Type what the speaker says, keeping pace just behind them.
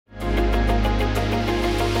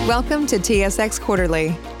Welcome to TSX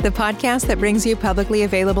Quarterly, the podcast that brings you publicly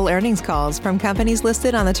available earnings calls from companies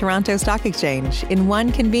listed on the Toronto Stock Exchange in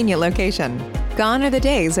one convenient location. Gone are the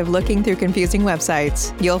days of looking through confusing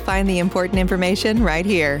websites. You'll find the important information right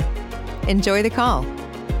here. Enjoy the call.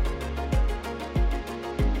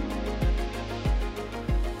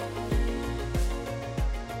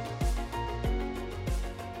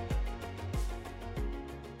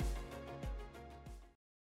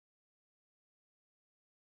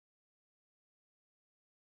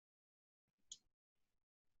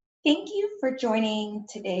 Thank you for joining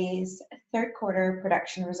today's third quarter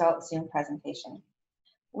production results Zoom presentation.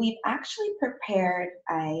 We've actually prepared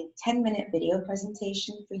a 10-minute video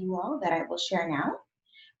presentation for you all that I will share now,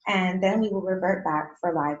 and then we will revert back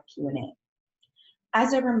for live Q&A.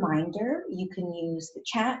 As a reminder, you can use the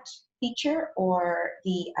chat feature or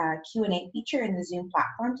the Q&A feature in the Zoom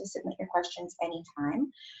platform to submit your questions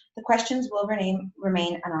anytime. The questions will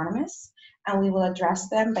remain anonymous, and we will address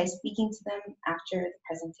them by speaking to them after the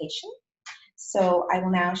presentation. So I will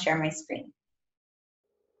now share my screen.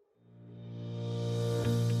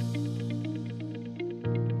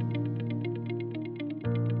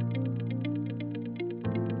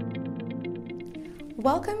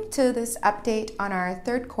 Welcome to this update on our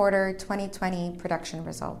third quarter 2020 production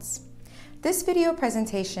results. This video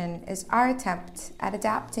presentation is our attempt at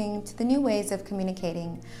adapting to the new ways of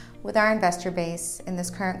communicating with our investor base in this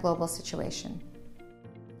current global situation.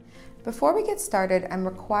 Before we get started, I'm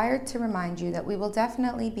required to remind you that we will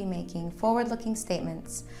definitely be making forward-looking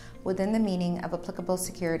statements within the meaning of applicable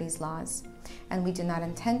securities laws, and we do not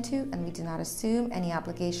intend to and we do not assume any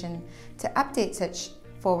obligation to update such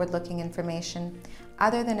forward-looking information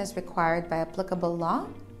other than as required by applicable law,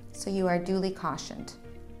 so you are duly cautioned.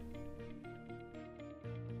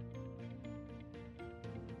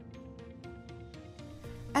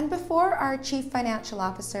 And before our Chief Financial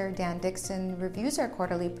Officer, Dan Dickson, reviews our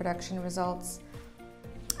quarterly production results,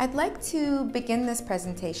 I'd like to begin this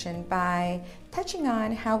presentation by touching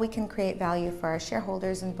on how we can create value for our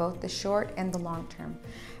shareholders in both the short and the long term.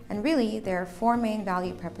 And really, there are four main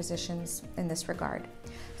value propositions in this regard.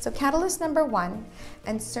 So catalyst number one,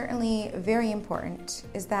 and certainly very important,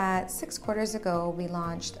 is that 6 quarters ago we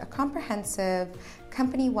launched a comprehensive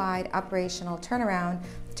company-wide operational turnaround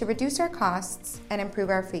to reduce our costs and improve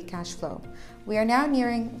our free cash flow. We are now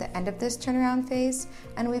nearing the end of this turnaround phase,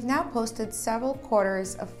 and we've now posted several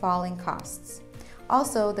quarters of falling costs.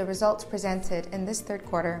 Also, the results presented in this third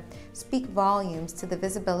quarter speak volumes to the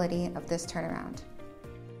visibility of this turnaround.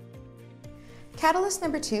 Catalyst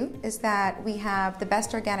number two is that we have the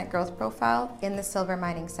best organic growth profile in the silver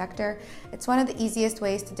mining sector. It's one of the easiest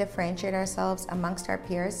ways to differentiate ourselves amongst our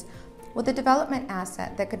peers with a development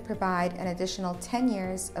asset that could provide an additional 10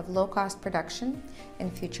 years of low-cost production in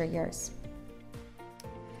future years.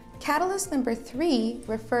 Catalyst number three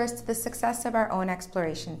refers to the success of our own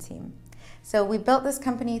exploration team. So we built this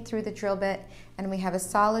company through the drill bit, and we have a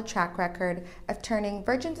solid track record of turning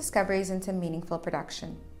virgin discoveries into meaningful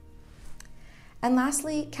production. And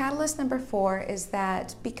lastly, catalyst number four is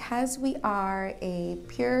that because we are a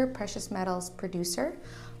pure precious metals producer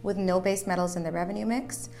with no base metals in the revenue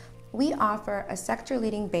mix, we offer a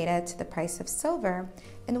sector-leading beta to the price of silver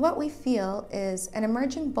in what we feel is an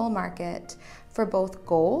emerging bull market for both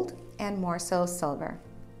gold and more so silver.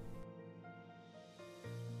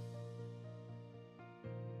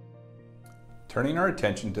 Turning our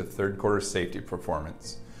attention to third quarter safety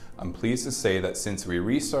performance, I'm pleased to say that since we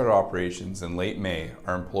restarted operations in late May,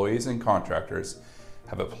 our employees and contractors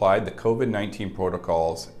have applied the COVID-19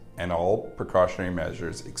 protocols and all precautionary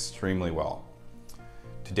measures extremely well.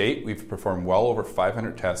 To date, we've performed well over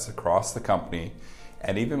 500 tests across the company,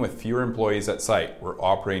 and even with fewer employees at site, we're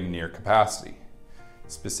operating near capacity.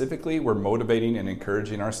 Specifically, we're motivating and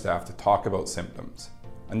encouraging our staff to talk about symptoms,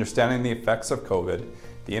 understanding the effects of COVID,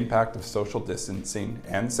 the impact of social distancing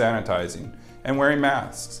and sanitizing, and wearing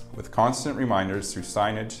masks, with constant reminders through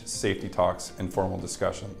signage, safety talks, and formal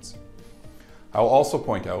discussions. I will also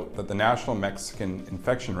point out that the national Mexican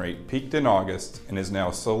infection rate peaked in August and is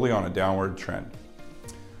now slowly on a downward trend.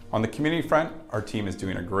 On the community front, our team is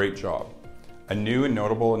doing a great job. A new and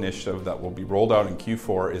notable initiative that will be rolled out in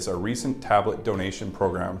Q4 is our recent tablet donation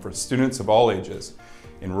program for students of all ages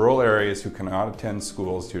in rural areas who cannot attend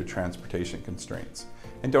schools due to transportation constraints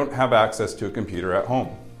and don't have access to a computer at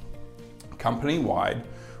home. Company-wide,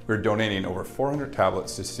 we're donating over 400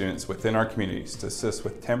 tablets to students within our communities to assist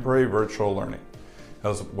with temporary virtual learning,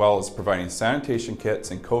 as well as providing sanitation kits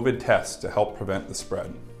and COVID tests to help prevent the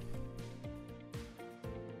spread.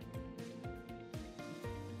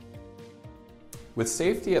 With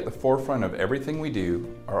safety at the forefront of everything we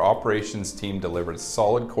do, our operations team delivered a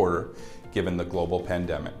solid quarter given the global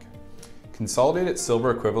pandemic. Consolidated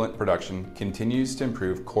silver equivalent production continues to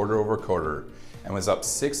improve quarter over quarter and was up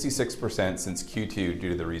 66% since Q2 due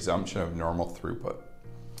to the resumption of normal throughput.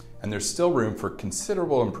 And there's still room for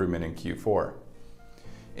considerable improvement in Q4.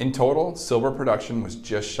 In total, silver production was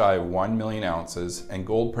just shy of 1 million ounces and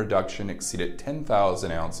gold production exceeded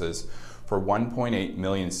 10,000 ounces for 1.8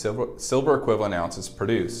 million silver equivalent ounces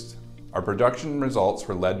produced. Our production results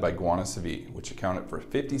were led by Guanaceví, which accounted for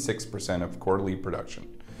 56% of quarterly production.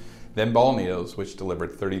 Then Bolañitos, which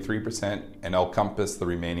delivered 33%, and El Compas the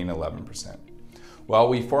remaining 11%. While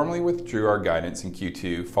we formally withdrew our guidance in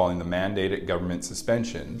Q2 following the mandated government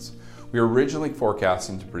suspensions, we were originally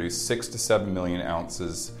forecasting to produce 6 to 7 million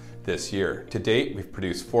ounces this year. To date, we've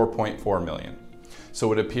produced 4.4 million.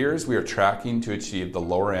 So it appears we are tracking to achieve the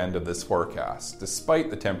lower end of this forecast, despite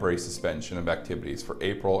the temporary suspension of activities for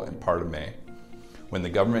April and part of May, when the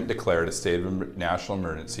government declared a state of national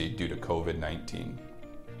emergency due to COVID-19.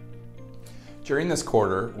 During this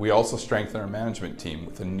quarter, we also strengthened our management team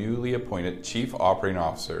with a newly appointed Chief Operating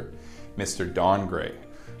Officer, Mr. Don Gray,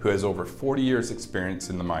 who has over 40 years' experience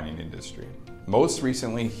in the mining industry. Most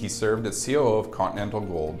recently, he served as COO of Continental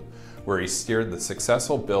Gold, where he steered the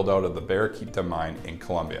successful build-out of the Barraquita mine in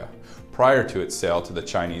Colombia, prior to its sale to the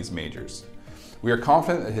Chinese majors. We are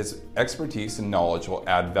confident that his expertise and knowledge will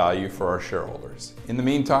add value for our shareholders. In the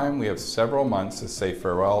meantime, we have several months to say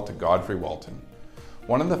farewell to Godfrey Walton,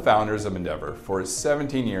 one of the founders of Endeavour, for his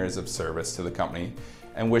 17 years of service to the company,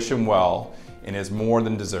 and wish him well in his more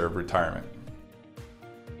than deserved retirement.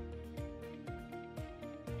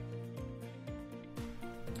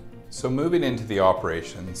 So moving into the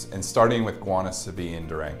operations and starting with Guanaceví in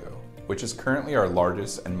Durango, which is currently our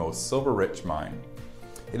largest and most silver-rich mine.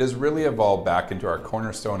 It has really evolved back into our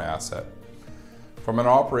cornerstone asset. From an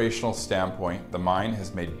operational standpoint, the mine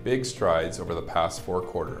has made big strides over the past 4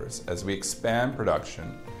 quarters as we expand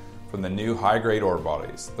production from the new high-grade ore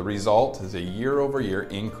bodies. The result is a year-over-year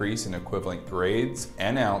increase in equivalent grades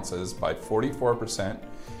and ounces by 44%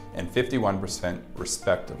 and 51%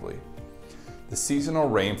 respectively. The seasonal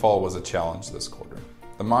rainfall was a challenge this quarter.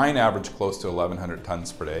 The mine averaged close to 1,100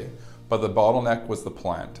 tons per day, but the bottleneck was the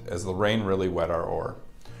plant as the rain really wet our ore,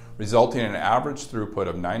 resulting in an average throughput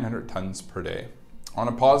of 900 tons per day. On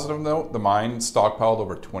a positive note, the mine stockpiled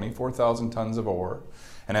over 24,000 tons of ore,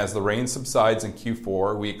 and as the rain subsides in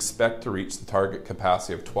Q4, we expect to reach the target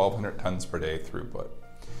capacity of 1,200 tons per day throughput.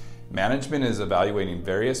 Management is evaluating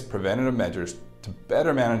various preventative measures to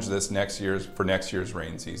better manage this for next year's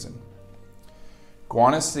rain season.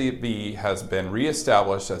 Guanaceví has been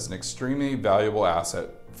re-established as an extremely valuable asset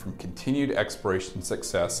from continued exploration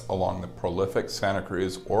success along the prolific Santa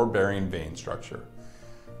Cruz ore-bearing vein structure.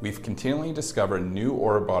 We've continually discovered new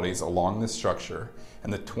ore bodies along this structure,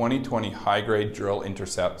 and the 2020 high-grade drill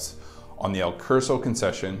intercepts on the El Curso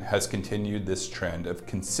concession has continued this trend of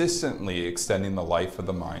consistently extending the life of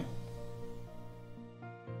the mine.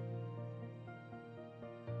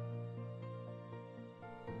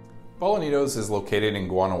 Bolañitos is located in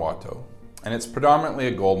Guanajuato, and it's predominantly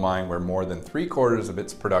a gold mine where more than 3/4 of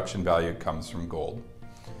its production value comes from gold.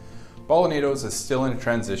 Bolañitos is still in a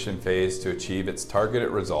transition phase to achieve its targeted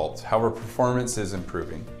results, however performance is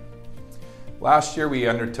improving. Last year we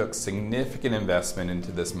undertook significant investment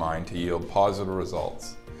into this mine to yield positive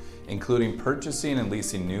results, including purchasing and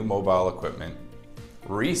leasing new mobile equipment,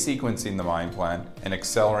 resequencing the mine plan, and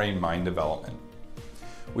accelerating mine development.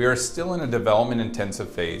 We are still in a development-intensive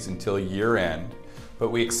phase until year-end,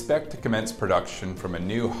 but we expect to commence production from a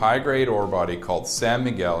new high-grade ore body called San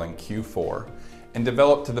Miguel in Q4 and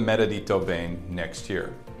develop to the Meteorito vein next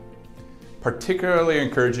year. Particularly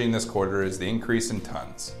encouraging this quarter is the increase in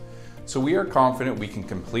tons, so we are confident we can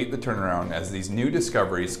complete the turnaround as these new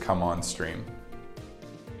discoveries come on stream.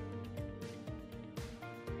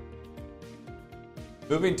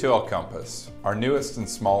 Moving to El Compas, our newest and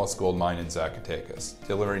smallest gold mine in Zacatecas,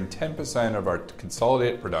 delivering 10% of our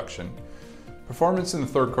consolidated production. Performance in the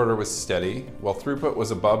third quarter was steady. While throughput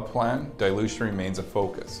was above plan, dilution remains a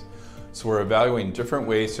focus. So we're evaluating different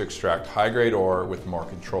ways to extract high-grade ore with more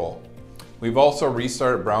control. We've also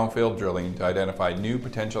restarted brownfield drilling to identify new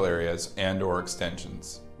potential areas and/or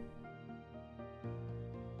extensions.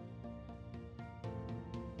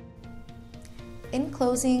 In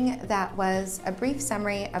closing, that was a brief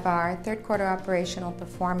summary of our third quarter operational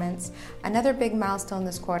performance. Another big milestone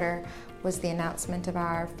this quarter was the announcement of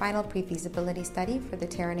our final pre-feasibility study for the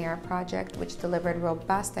Terronera project, which delivered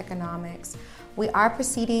robust economics. We are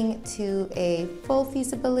proceeding to a full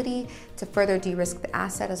feasibility to further de-risk the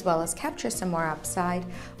asset as well as capture some more upside,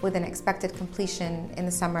 with an expected completion in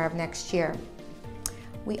the summer of next year.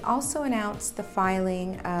 We also announced the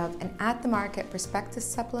filing of an at-the-market prospectus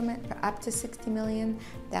supplement for up to $60 million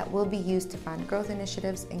that will be used to fund growth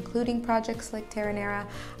initiatives, including projects like Terronera,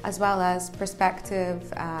 as well as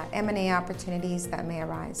prospective M&A opportunities that may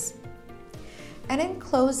arise. And in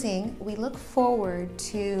closing, we look forward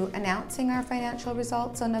to announcing our financial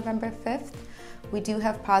results on November 5th. We do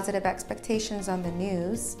have positive expectations on the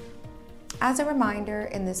news. As a reminder,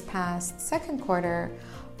 in this past second quarter,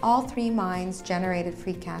 all three mines generated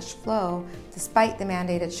free cash flow despite the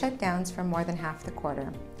mandated shutdowns for more than half the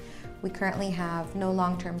quarter. We currently have no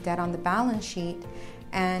long-term debt on the balance sheet,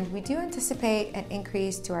 and we do anticipate an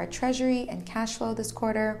increase to our treasury and cash flow this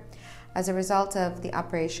quarter as a result of the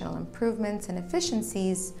operational improvements and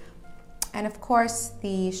efficiencies, and of course,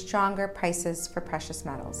 the stronger prices for precious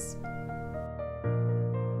metals.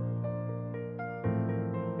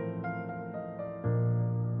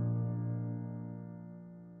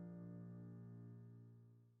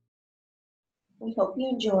 We hope you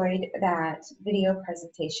enjoyed that video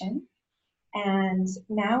presentation. And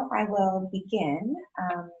now I will begin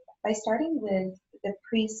by starting with the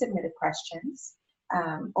pre-submitted questions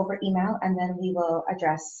over email, and then we will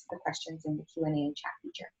address the questions in the Q&A chat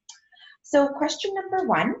feature. So question number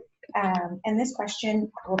one, and this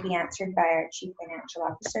question will be answered by our Chief Financial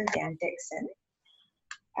Officer, Dan Dickson.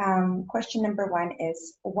 Question number one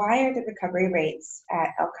is, why are the recovery rates at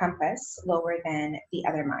El Compas lower than the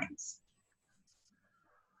other mines?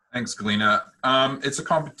 Thanks, Galina. It's a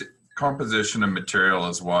composition of material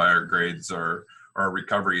is why our grades our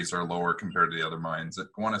recoveries are lower compared to the other mines. At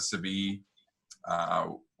Guanaceví,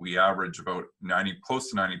 we average about close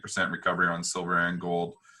to 90% recovery on silver and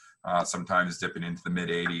gold, sometimes dipping into the mid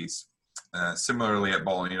 80s. Similarly, at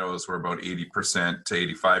Bolañitos, we're about 80%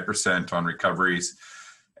 to 85% on recoveries.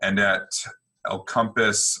 And at El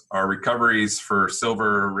Compas, our recoveries for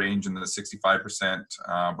silver range in the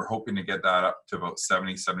 65%. We're hoping to get that up to about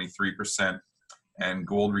 73%. And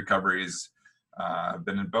gold recoveries have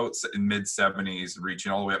been about in mid 70s,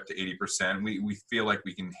 reaching all the way up to 80%. We feel like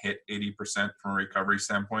we can hit 80% from a recovery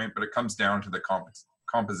standpoint, but it comes down to the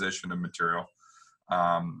composition of material,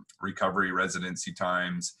 recovery, residency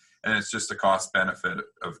times, and it's just a cost benefit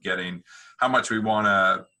of getting how much we want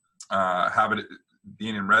to have it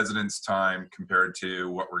being in residence time compared to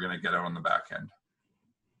what we're going to get out on the back end.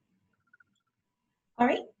 All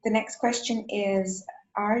right, the next question is,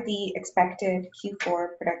 are the expected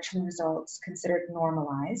Q4 production results considered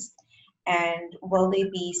normalized? And will they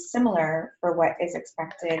be similar for what is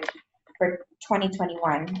expected for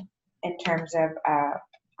 2021 in terms of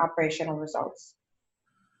operational results?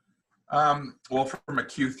 Well, from a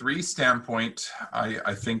Q3 standpoint,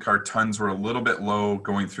 I think our tons were a little bit low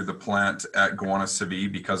going through the plant at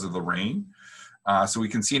Guanaceví because of the rain. So we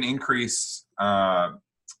can see an increase at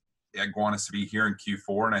Guanaceví here in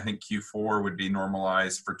Q4, and I think Q4 would be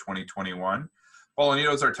normalized for 2021.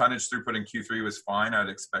 Bolañitos, our tonnage throughput in Q3 was fine. I'd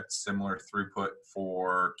expect similar throughput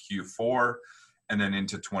for Q4 and then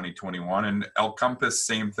into 2021. And El Compas,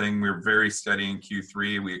 same thing. We're very steady in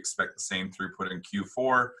Q3. We expect the same throughput in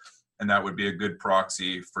Q4. And that would be a good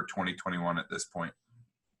proxy for 2021 at this point.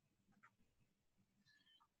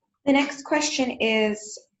 The next question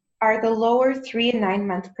is, are the lower 3 and 9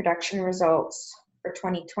 month production results for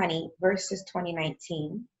 2020 versus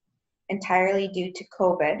 2019 entirely due to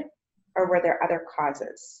COVID, or were there other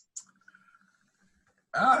causes?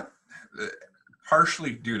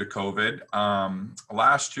 Partially due to COVID.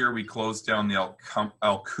 Last year, we closed down the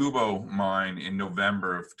El Cubo mine in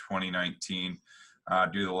November of 2019.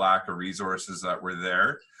 Due to the lack of resources that were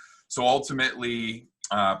there. So ultimately,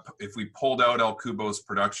 if we pulled out El Cubo's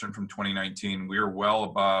production from 2019, we are well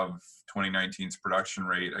above 2019's production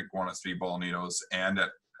rate at Guanaceví, Bolañitos, and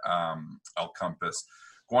at El Compas.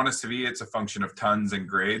 Guanaceví, it's a function of tons and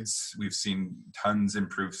grades. We've seen tons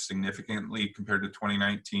improve significantly compared to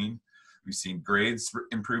 2019. We've seen grades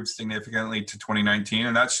improve significantly to 2019,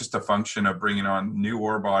 and that's just a function of bringing on new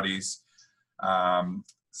ore bodies,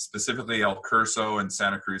 specifically El Curso and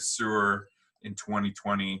Santa Cruz Sur in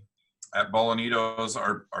 2020. At Bolañitos,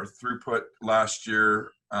 our throughput last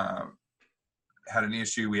year had an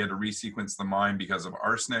issue. We had to resequence the mine because of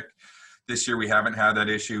arsenic. This year we haven't had that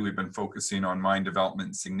issue. We've been focusing on mine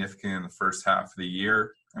development significantly in the first half of the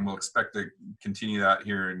year, and we'll expect to continue that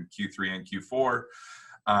here in Q3 and Q4.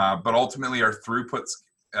 But ultimately our throughput's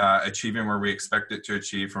achieving where we expect it to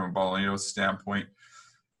achieve from a Bolañitos standpoint.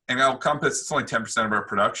 And El Compass, it's only 10% of our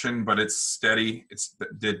production, but it's steady. It's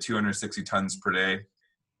did 260 tons per day.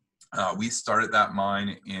 We started that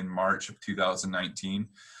mine in March of 2019.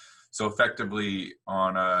 So effectively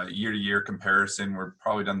on a year-to-year comparison, we're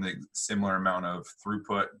probably done the similar amount of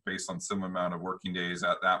throughput based on similar amount of working days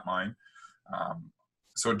at that mine.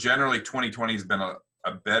 So generally 2020 has been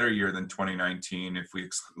a better year than 2019 if we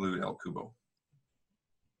exclude El Cubo.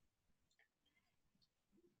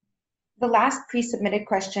 The last pre-submitted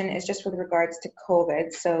question is just with regards to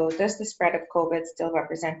COVID. So does the spread of COVID still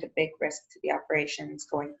represent a big risk to the operations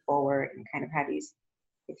going forward? And kind of how do you,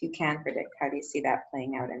 if you can predict, how do you see that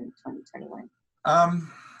playing out in 2021?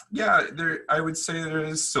 Yeah, I would say there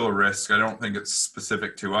is still a risk. I don't think it's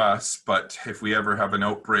specific to us, but if we ever have an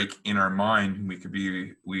outbreak in our mine,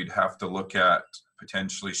 we'd have to look at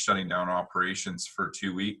potentially shutting down operations for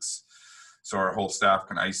 2 weeks so our whole staff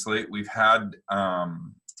can isolate. We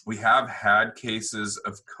have had cases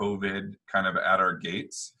of COVID kind of at our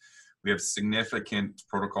gates. We have significant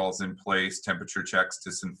protocols in place, temperature checks,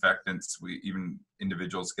 disinfectants. Even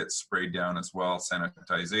individuals get sprayed down as well,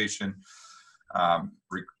 sanitization.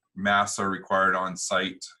 Masks are required on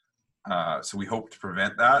site. So we hope to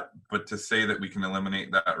prevent that, but to say that we can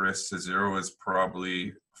eliminate that risk to zero is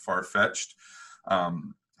probably far-fetched.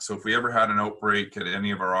 So if we ever had an outbreak at any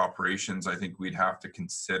of our operations, I think we'd have to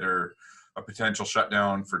consider a potential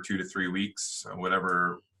shutdown for 2 to 3 weeks,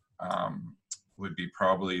 whatever would be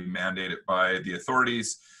probably mandated by the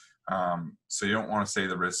authorities. So you don't want to say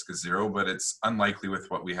the risk is zero, but it's unlikely with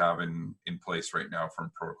what we have in place right now from a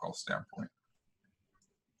protocol standpoint.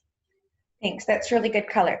 Thanks, that's really good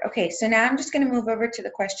color. Okay, so now I'm just going to move over to the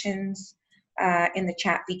questions in the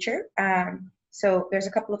chat feature. So there's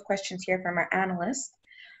a couple of questions here from our analysts.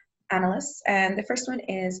 And the first one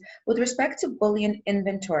is, with respect to bullion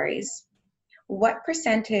inventories, what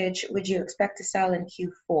percentage would you expect to sell in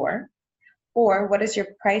Q4? Or what is your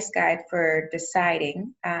price guide for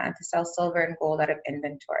deciding to sell silver and gold out of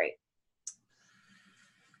inventory?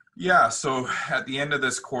 Yeah, so at the end of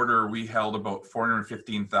this quarter, we held about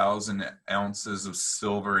 415,000 ounces of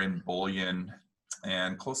silver in bullion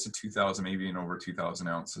and close to 2,000, maybe even over 2,000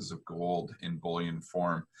 ounces of gold in bullion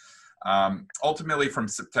form. Ultimately, from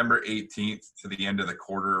September 18th to the end of the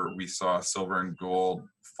quarter, we saw silver and gold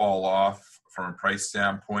fall off from a price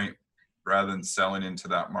standpoint. Rather than selling into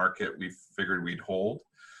that market, we figured we'd hold.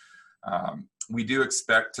 We do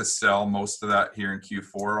expect to sell most of that here in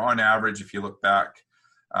Q4. On average, if you look back,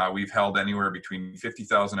 we've held anywhere between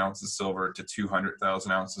 50,000 ounces of silver to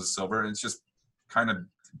 200,000 ounces of silver. And it's just kind of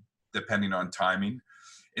depending on timing.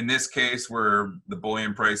 In this case, where the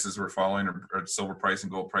bullion prices were falling, or silver price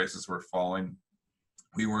and gold prices were falling,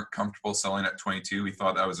 we weren't comfortable selling at 22. We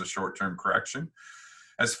thought that was a short-term correction.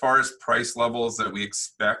 As far as price levels that we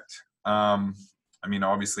expect, I mean,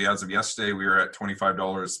 obviously, as of yesterday, we were at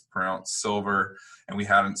 $25 per ounce silver, and we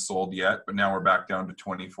hadn't sold yet, but now we're back down to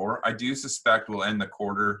 24. I do suspect we'll end the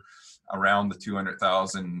quarter around the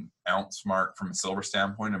 200,000 ounce mark from a silver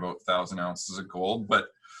standpoint, about 1,000 ounces of gold, but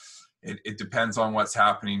it depends on what's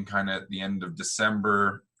happening kind of at the end of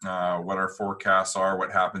December, what our forecasts are,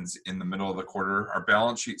 what happens in the middle of the quarter. Our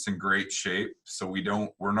balance sheet's in great shape, so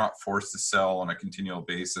we're not forced to sell on a continual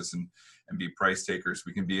basis and be price takers.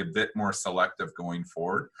 We can be a bit more selective going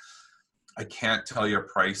forward. I can't tell you a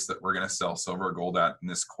price that we're going to sell silver or gold at in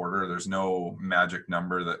this quarter. There's no magic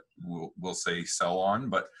number that we'll say sell on,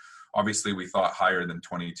 but obviously we thought higher than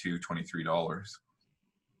 $22, $23.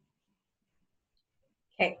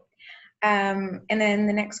 Okay. And then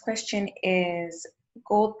the next question is,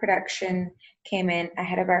 gold production came in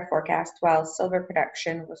ahead of our forecast while silver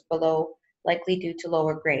production was below, likely due to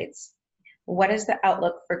lower grades. What is the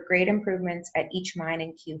outlook for grade improvements at each mine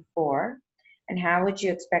in Q4? And how would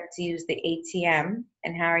you expect to use the ATM?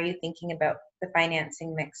 And how are you thinking about the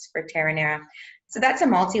financing mix for Terronera? So that's a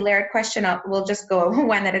multi-layered question. We'll just go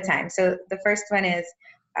one at a time. So the first one is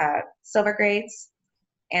silver grades,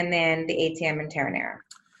 and then the ATM and Terronera.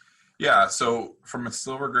 Yeah, so from a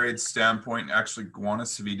silver grade standpoint, actually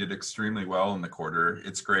Guanaceví did extremely well in the quarter.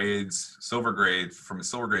 Its grades, silver grade, from a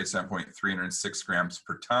silver grade standpoint, 306 grams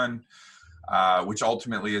per ton, which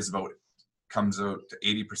ultimately comes out to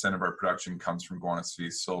 80% of our production comes from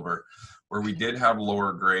Guanaceví silver. Where we did have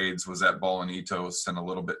lower grades was at Bolañitos and a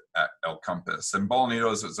little bit at El Compass. And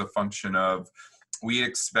Bolañitos was a function of, we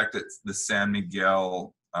expected the San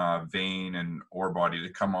Miguel vein and ore body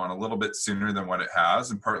to come on a little bit sooner than what it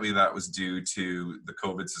has. And partly that was due to the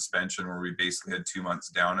COVID suspension, where we basically had 2 months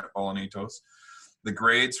down at Bolañitos. The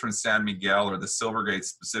grades from San Miguel, or the silver grades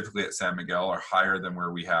specifically at San Miguel, are higher than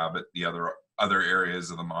where we have at the other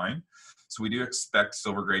areas of the mine. So we do expect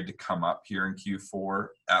silver grade to come up here in Q4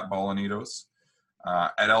 at Bolañitos.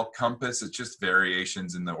 At El Compass, it's just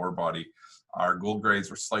variations in the ore body. Our gold grades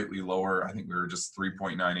were slightly lower. I think we were just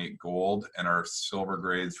 3.98 gold, and our silver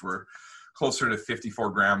grades were closer to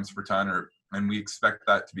 54 grams per ton, and we expect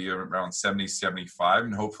that to be around 70, 75,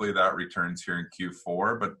 and hopefully that returns here in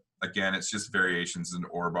Q4. But again, it's just variations in the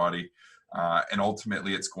ore body. And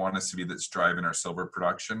ultimately, it's Guanaceví that's driving our silver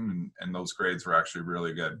production, and those grades were actually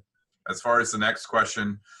really good. As far as the next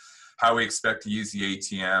question, how we expect to use the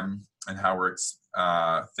ATM and how we're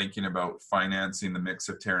thinking about financing the mix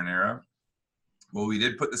of Terronera. Well, we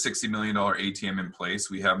did put the $60 million ATM in place.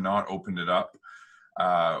 We have not opened it up.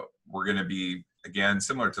 We're going to be, again,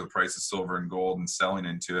 similar to the price of silver and gold and selling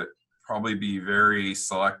into it, probably be very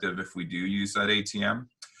selective if we do use that ATM.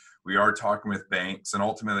 We are talking with banks, and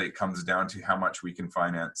ultimately it comes down to how much we can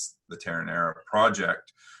finance the Terronera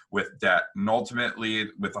project with debt. And ultimately,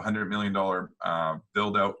 with $100 million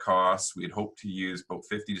build-out costs, we'd hope to use about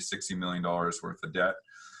 $50 to $60 million worth of debt.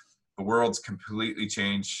 The world's completely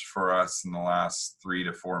changed for us in the last 3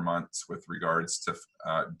 to 4 months with regards to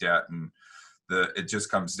debt, and it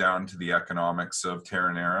just comes down to the economics of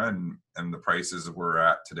Terronera and the prices we're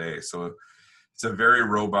at today. So it's a very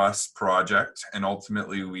robust project, and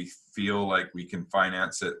ultimately we feel like we can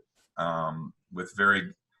finance it with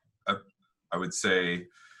very, I would say,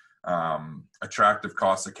 attractive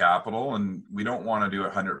cost of capital. And we don't want to do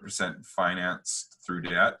 100% financed through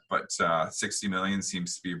debt, but 60 million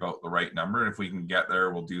seems to be about the right number. And if we can get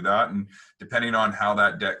there, we'll do that. And depending on how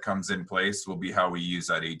that debt comes in place will be how we use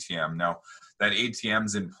that ATM. Now, that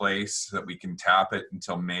ATM's in place that we can tap it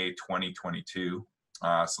until May 2022.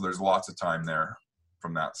 So there's lots of time there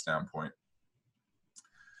from that standpoint.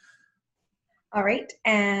 All right,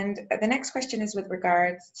 and the next question is with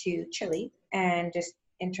regards to Chile, and just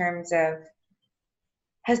in terms of,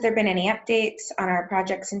 has there been any updates on our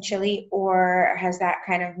projects in Chile, or has that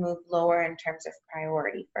kind of moved lower in terms of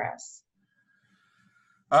priority for us?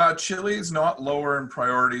 Chile is not lower in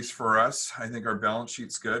priorities for us. I think our balance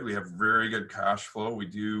sheet's good. We have very good cash flow.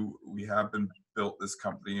 We have been built this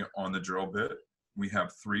company on the drill bit. We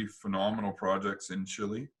have 3 phenomenal projects in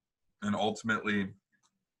Chile, and ultimately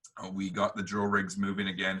we got the drill rigs moving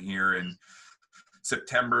again here in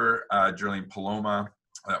September, drilling Paloma,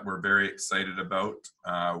 that we're very excited about.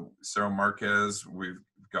 Cerro Marquez, we've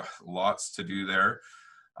got lots to do there,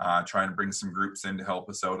 trying to bring some groups in to help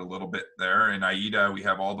us out a little bit there. In Aida, we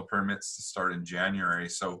have all the permits to start in January.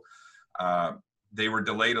 So they were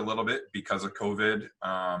delayed a little bit because of COVID.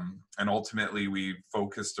 And ultimately we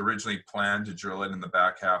originally planned to drill it in the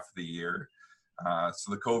back half of the year.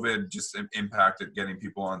 So the COVID just impacted getting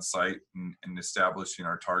people on site and establishing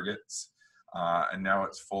our targets. And now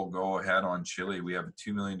it's full go ahead on Chile. We have a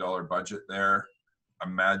 $2 million budget there.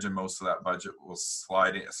 Imagine most of that budget will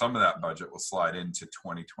slide in, some of that budget will slide into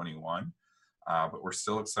 2021. But we're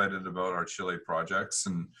still excited about our Chile projects.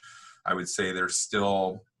 And I would say they're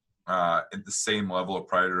still at the same level of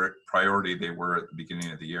priority they were at the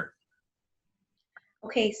beginning of the year.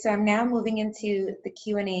 Okay, so I'm now moving into the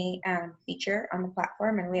Q&A feature on the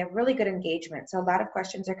platform, and we have really good engagement. So a lot of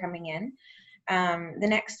questions are coming in. The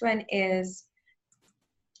next one is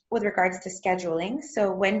with regards to scheduling.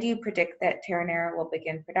 So when do you predict that Terronera will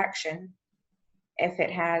begin production if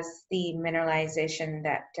it has the mineralization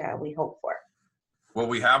that we hope for? Well,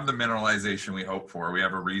 we have the mineralization we hope for. We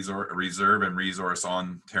have a reserve and resource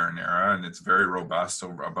on Terronera, and it's very robust,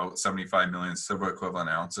 so about 75 million silver equivalent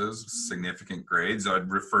ounces, significant grades. I'd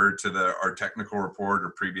refer to our technical report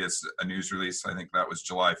or previous news release, I think that was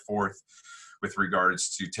July 4th, with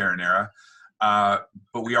regards to Terronera.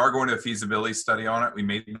 But we are going to a feasibility study on it. We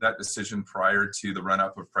made that decision prior to the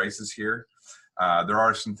run-up of prices here. There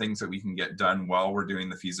are some things that we can get done while we're doing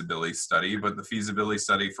the feasibility study, but the feasibility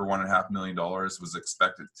study for $1.5 million was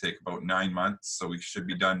expected to take about 9 months. So we should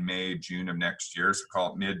be done May, June of next year. So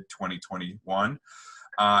call it mid-2021.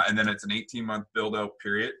 And then it's an 18-month build-out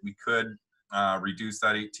period. We could reduce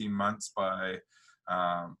that 18 months by,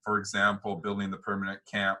 for example, building the permanent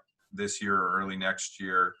camp this year or early next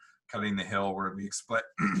year, cutting the hill where we expect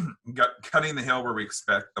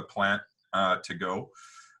the plant to go.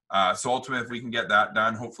 So ultimately, if we can get that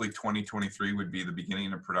done, hopefully 2023 would be the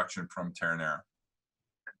beginning of production from Terronera.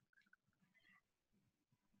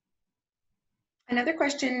 Another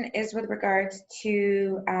question is with regards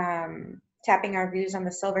to tapping our views on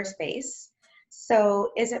the silver space.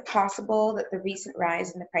 So is it possible that the recent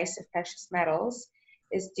rise in the price of precious metals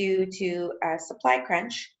is due to a supply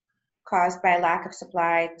crunch caused by a lack of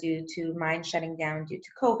supply due to mines shutting down due to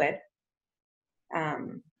COVID?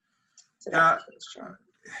 Yeah,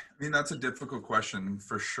 I mean, that's a difficult question.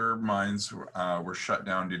 For sure, mines were shut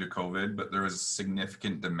down due to COVID, but there was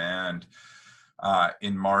significant demand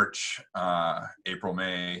in March, April,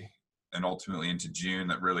 May, and ultimately into June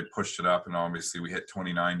that really pushed it up. And obviously we hit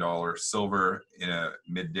 $29 silver in a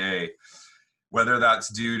midday. Whether that's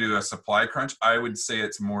due to a supply crunch, I would say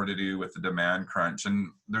it's more to do with the demand crunch. And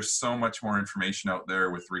there's so much more information out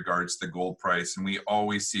there with regards to gold price. And we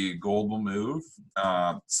always see gold will move,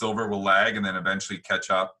 silver will lag, and then eventually catch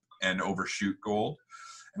up and overshoot gold.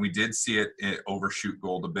 And we did see it overshoot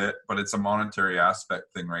gold a bit, but it's a monetary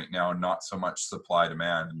aspect thing right now, not so much supply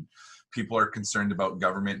demand. And people are concerned about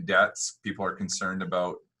government debts. People are concerned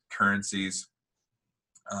about currencies.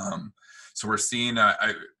 So we're seeing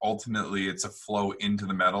ultimately it's a flow into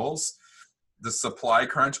the metals. The supply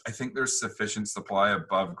crunch, I think there's sufficient supply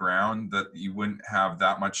above ground that you wouldn't have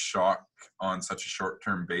that much shock on such a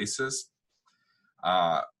short-term basis.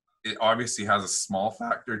 It obviously has a small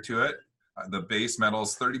factor to it. The base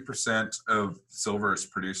metals, 30% of silver is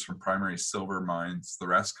produced from primary silver mines. The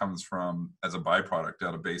rest comes from as a byproduct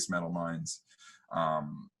out of base metal mines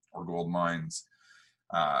or gold mines.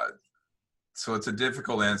 So it's a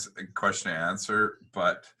difficult question to answer,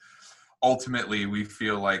 but ultimately we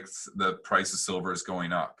feel like the price of silver is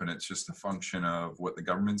going up, and it's just a function of what the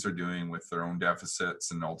governments are doing with their own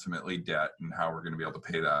deficits and ultimately debt and how we're going to be able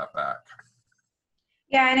to pay that back.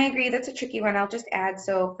 Yeah, and I agree. That's a tricky one. I'll just add,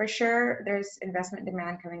 so for sure, there's investment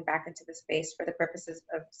demand coming back into the space for the purposes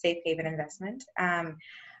of safe haven investment. I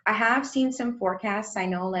have seen some forecasts. I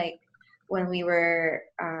know, like, when we were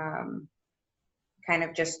kind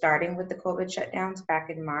of just starting with the COVID shutdowns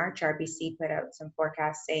back in March, RBC put out some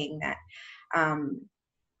forecasts saying that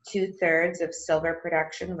 2/3 of silver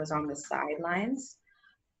production was on the sidelines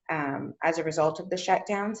as a result of the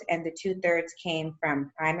shutdowns, and the 2/3 came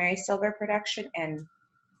from primary silver production and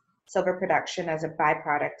silver production as a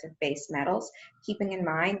byproduct of base metals, keeping in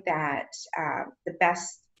mind that the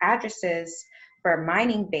best addresses for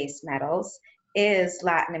mining base metals is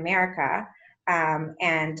Latin America.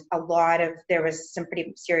 And there was some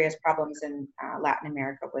pretty serious problems in Latin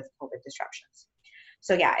America with COVID disruptions.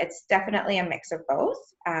 So yeah, it's definitely a mix of both.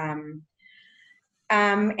 And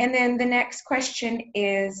then the next question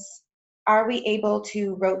is, are we able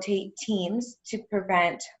to rotate teams to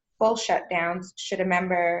prevent full shutdowns should a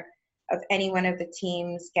member of any one of the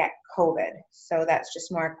teams get COVID? So that's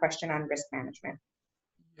just more a question on risk management.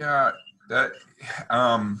 Yeah, that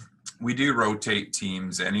we do rotate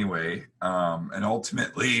teams anyway, and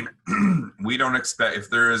ultimately we don't expect, if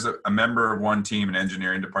there is a member of one team, an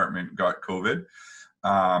engineering department got COVID,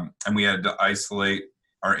 and we had to isolate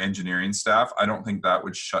our engineering staff, I don't think that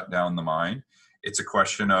would shut down the mine. It's a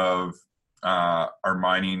question of our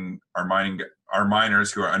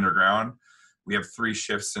miners who are underground. We have 3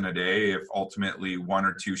 shifts in a day. If ultimately 1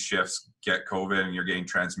 or 2 shifts get COVID and you're getting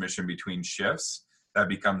transmission between shifts, that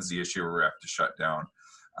becomes the issue where we have to shut down.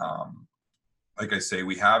 Like I say,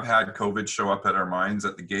 we have had COVID show up at our mines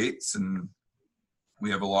at the gates, and we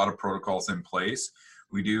have a lot of protocols in place.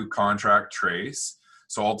 We do contract trace.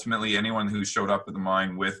 So ultimately, anyone who showed up at the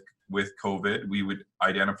mine with COVID, we would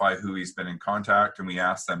identify who he's been in contact, and we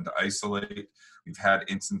ask them to isolate. We've had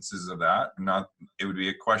instances of that. It would be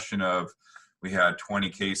a question of, we had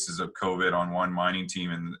 20 cases of COVID on one mining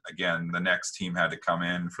team, and again, the next team had to come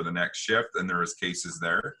in for the next shift, and there was cases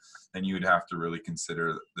there. Then you would have to really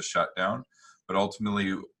consider the shutdown. But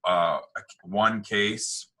ultimately, one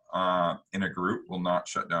case in a group will not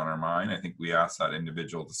shut down our mine. I think we ask that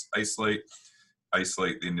individual to isolate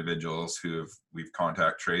the individuals we've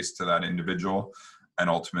contact traced to that individual,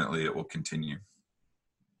 and ultimately it will continue.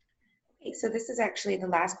 Okay, so this is actually the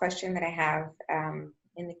last question that I have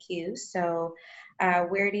in the queue. So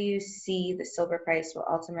where do you see the silver price will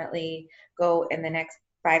ultimately go in the next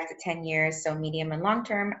 5 to 10 years, so medium and long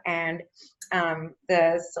term, and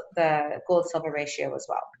the gold silver ratio as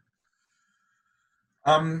well?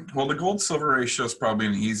 Well, the gold silver ratio is probably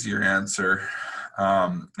an easier answer,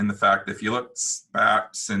 in the fact that if you look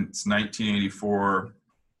back since 1984,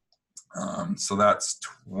 so that's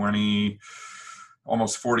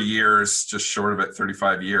almost 40 years, just short of it,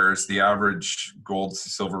 35 years, the average gold to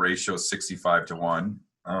silver ratio is 65 to 1.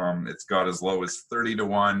 It's got as low as 30 to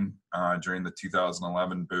 1 during the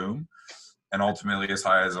 2011 boom, and ultimately as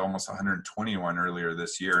high as almost 121 earlier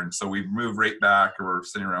this year. And so we've moved right back, we're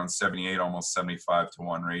sitting around 78, almost 75 to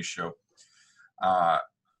 1 ratio.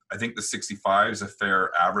 I think the 65 is a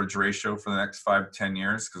fair average ratio for the next 5 to 10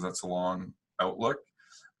 years because that's a long outlook.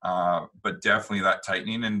 But definitely that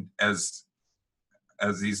tightening, and as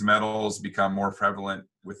these metals become more prevalent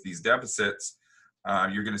with these deficits,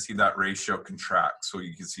 you're going to see that ratio contract. So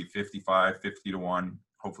you can see 55, 50 to 1.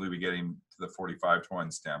 Hopefully we get him to the 45 to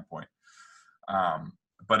 1 standpoint.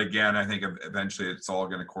 But again, I think eventually it's all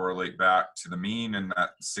going to correlate back to the mean and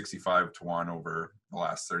that 65 to 1 over the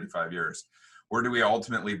last 35 years. Where do we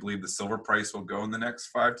ultimately believe the silver price will go in the next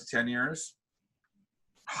 5 to 10 years?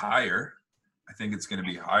 Higher. I think it's going to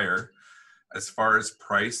be higher. As far as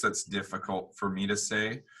price, that's difficult for me to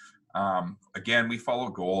say. Again, we follow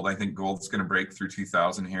gold. I think gold's going to break through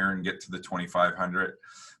 2,000 here and get to the 2,500.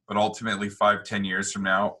 But ultimately, 5-10 years from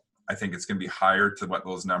now, I think it's going to be higher to what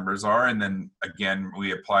those numbers are. And then again,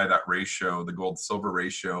 we apply that ratio, the gold silver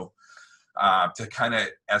ratio, to kind of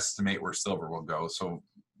estimate where silver will go. So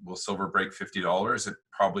will silver break $50? It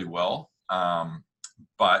probably will.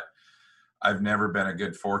 But I've never been a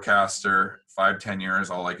good forecaster. 5-10 years,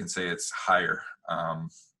 all I can say it's higher. I'm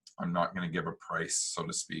not going to give a price, so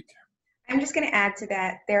to speak. I'm just going to add to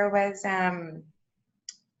that. There was,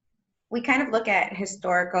 we kind of look at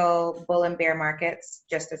historical bull and bear markets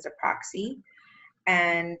just as a proxy.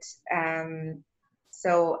 And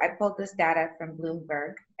so I pulled this data from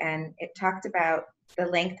Bloomberg, and it talked about the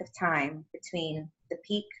length of time between the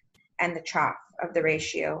peak and the trough of the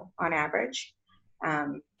ratio on average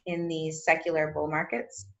in these secular bull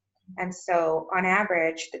markets. And so on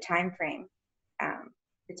average, the time frame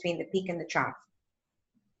between the peak and the trough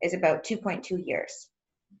is about 2.2 years.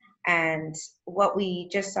 And what we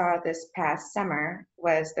just saw this past summer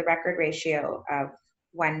was the record ratio of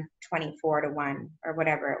 124 to 1 or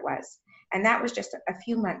whatever it was. And that was just a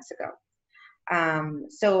few months ago.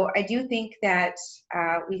 So I do think that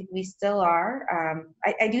we still are.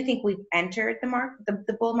 I do think we've entered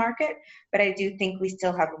the bull market, but I do think we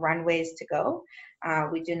still have runways to go.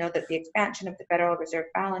 We do know that the expansion of the Federal Reserve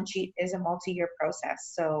balance sheet is a multi-year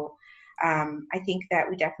process. So I think that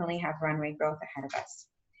we definitely have runway growth ahead of us.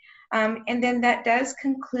 And then that does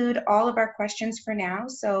conclude all of our questions for now.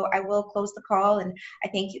 So I will close the call, and I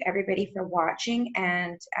thank you everybody for watching.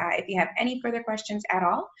 And if you have any further questions at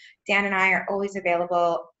all, Dan and I are always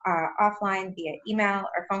available offline via email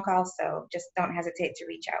or phone call. So just don't hesitate to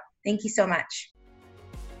reach out. Thank you so much.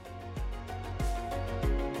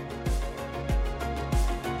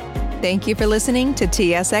 Thank you for listening to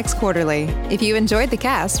TSX Quarterly. If you enjoyed the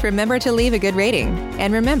cast, remember to leave a good rating.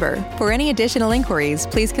 And remember, for any additional inquiries,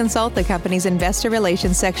 please consult the company's investor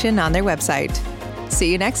relations section on their website.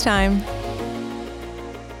 See you next time.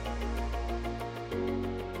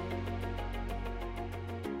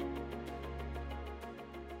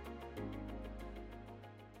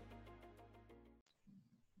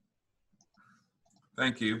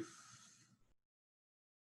 Thank you.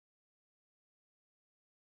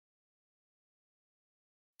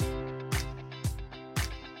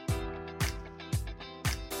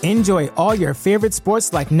 Enjoy all your favorite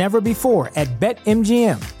sports like never before at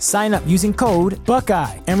BetMGM. Sign up using code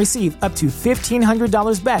Buckeye and receive up to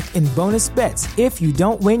 $1,500 back in bonus bets if you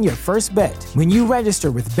don't win your first bet. When you register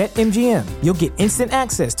with BetMGM, you'll get instant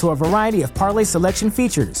access to a variety of parlay selection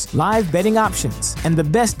features, live betting options, and the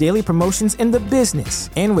best daily promotions in the business.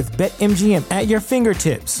 And with BetMGM at your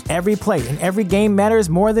fingertips, every play and every game matters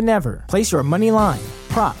more than ever. Place your money line,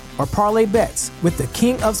 prop, or parlay bets with the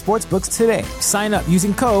king of sportsbooks today. Sign up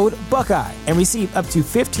using code Buckeye and receive up to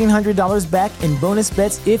 $1,500 back in bonus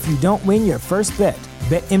bets if you don't win your first bet.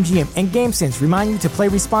 BetMGM and GameSense remind you to play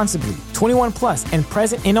responsibly. 21 plus and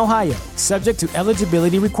present in Ohio, subject to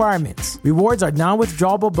eligibility requirements. Rewards are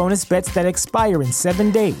non-withdrawable bonus bets that expire in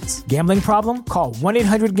 7 days. Gambling problem? Call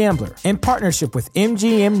 1-800-GAMBLER. In partnership with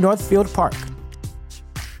MGM Northfield Park.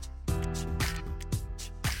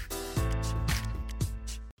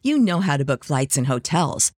 You know how to book flights and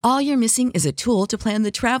hotels. All you're missing is a tool to plan the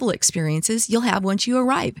travel experiences you'll have once you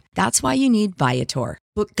arrive. That's why you need Viator.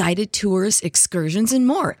 Book guided tours, excursions, and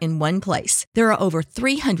more in one place. There are over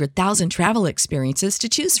 300,000 travel experiences to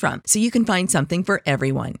choose from, so you can find something for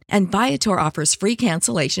everyone. And Viator offers free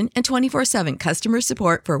cancellation and 24/7 customer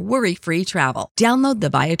support for worry-free travel. Download the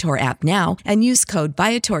Viator app now and use code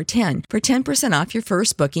Viator10 for 10% off your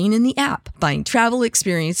first booking in the app. Find travel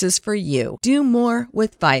experiences for you. Do more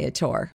with Viator.